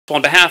So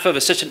on behalf of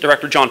Assistant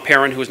Director John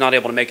Perrin, who is not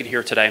able to make it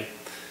here today,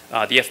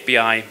 the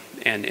FBI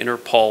and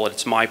Interpol,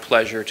 it's my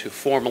pleasure to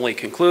formally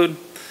conclude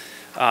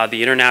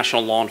the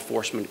International Law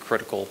Enforcement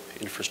Critical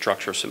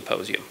Infrastructure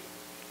Symposium.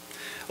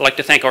 I'd like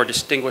to thank our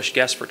distinguished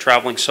guests for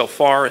traveling so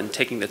far and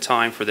taking the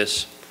time for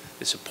this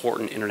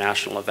important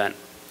international event.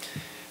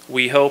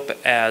 We hope,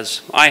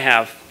 as I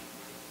have,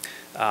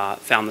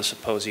 found the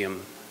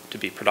symposium to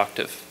be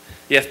productive.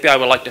 The FBI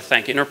would like to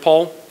thank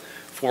Interpol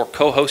for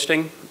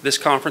co-hosting this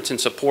conference and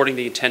supporting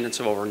the attendance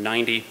of over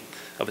 90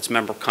 of its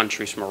member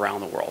countries from around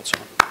the world. So,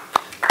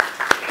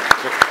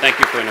 thank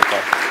you for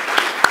Interpol.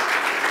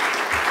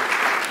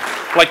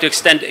 I'd like to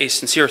extend a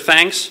sincere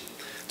thanks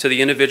to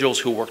the individuals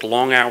who worked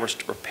long hours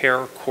to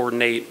prepare,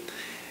 coordinate,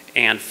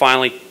 and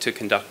finally to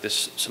conduct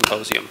this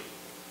symposium.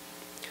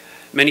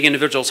 Many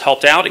individuals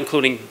helped out,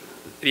 including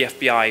the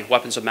FBI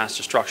Weapons of Mass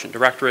Destruction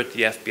Directorate,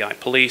 the FBI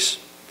Police,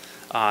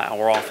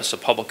 our Office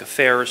of Public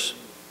Affairs,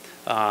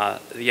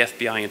 the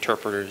FBI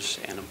interpreters,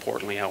 and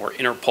importantly, our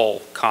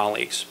Interpol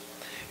colleagues.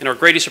 And our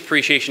greatest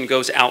appreciation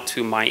goes out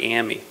to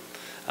Miami,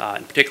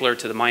 in particular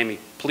to the Miami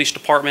Police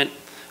Department,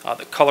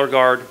 the Color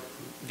Guard,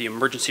 the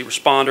emergency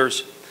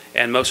responders,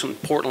 and most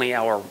importantly,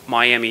 our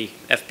Miami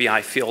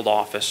FBI field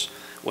office,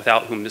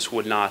 without whom this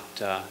would not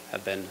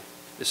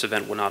this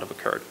event would not have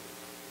occurred.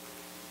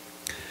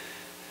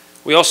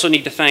 We also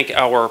need to thank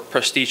our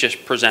prestigious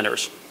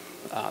presenters.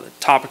 The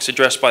topics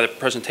addressed by the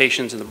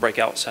presentations and the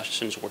breakout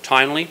sessions were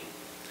timely,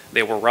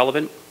 they were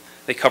relevant,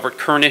 they covered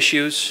current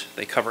issues,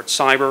 they covered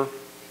cyber,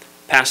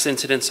 past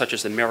incidents such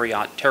as the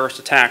Marriott terrorist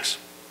attacks,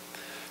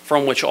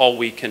 from which all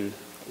we can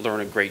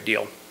learn a great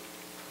deal.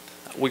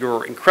 We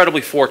were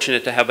incredibly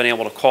fortunate to have been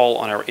able to call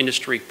on our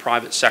industry,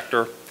 private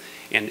sector,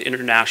 and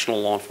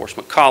international law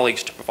enforcement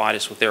colleagues to provide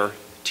us with their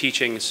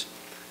teachings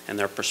and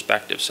their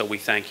perspectives, so we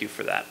thank you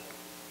for that.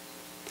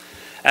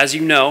 As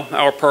you know,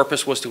 our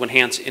purpose was to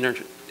enhance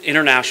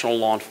international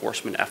law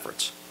enforcement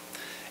efforts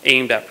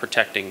aimed at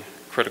protecting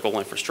critical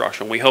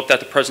infrastructure. And we hope that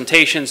the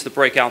presentations, the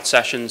breakout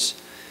sessions,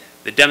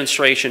 the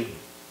demonstration,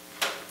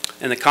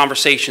 and the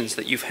conversations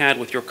that you've had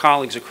with your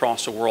colleagues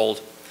across the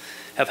world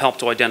have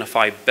helped to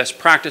identify best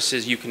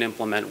practices you can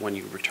implement when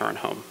you return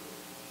home.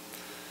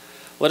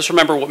 Let us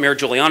remember what Mayor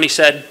Giuliani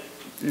said: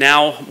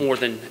 now more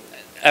than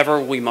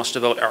ever we must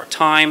devote our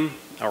time,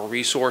 our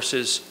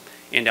resources,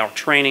 and our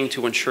training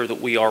to ensure that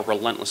we are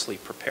relentlessly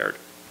prepared.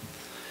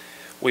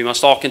 We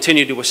must all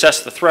continue to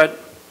assess the threat,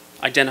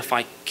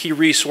 identify key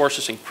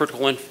resources and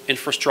critical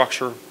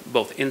infrastructure,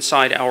 both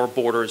inside our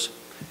borders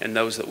and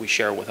those that we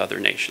share with other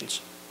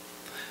nations.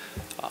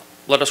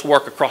 Let us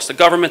work across the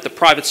government, the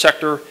private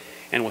sector,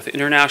 and with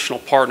international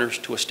partners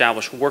to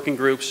establish working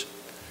groups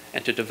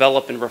and to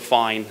develop and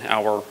refine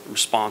our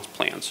response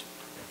plans.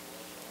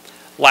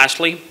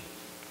 Lastly,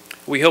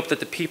 we hope that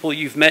the people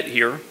you've met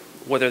here,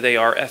 whether they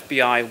are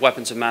FBI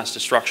Weapons of Mass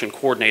Destruction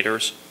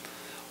coordinators,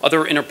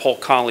 other Interpol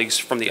colleagues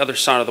from the other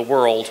side of the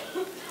world,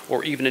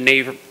 or even a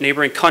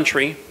neighboring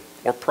country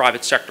or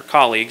private sector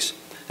colleagues,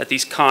 that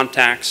these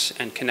contacts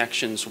and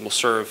connections will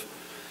serve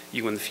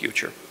you in the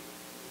future.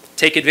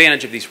 Take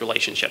advantage of these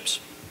relationships.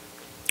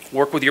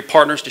 Work with your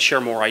partners to share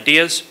more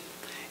ideas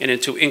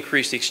and to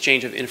increase the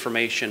exchange of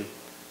information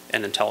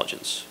and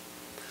intelligence.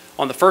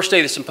 On the first day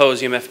of the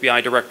symposium,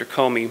 FBI Director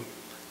Comey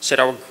said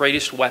our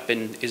greatest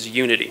weapon is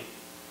unity,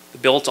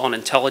 built on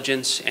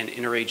intelligence and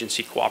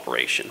interagency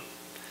cooperation.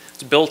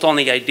 It's built on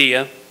the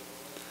idea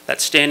that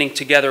standing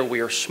together we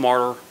are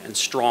smarter and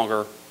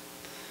stronger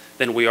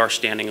than we are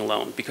standing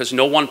alone, because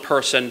no one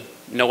person,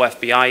 no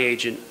FBI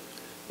agent,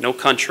 no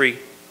country,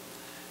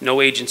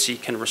 no agency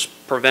can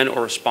prevent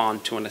or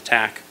respond to an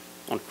attack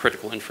on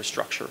critical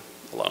infrastructure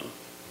alone.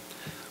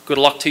 Good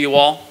luck to you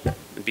all,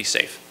 and be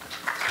safe.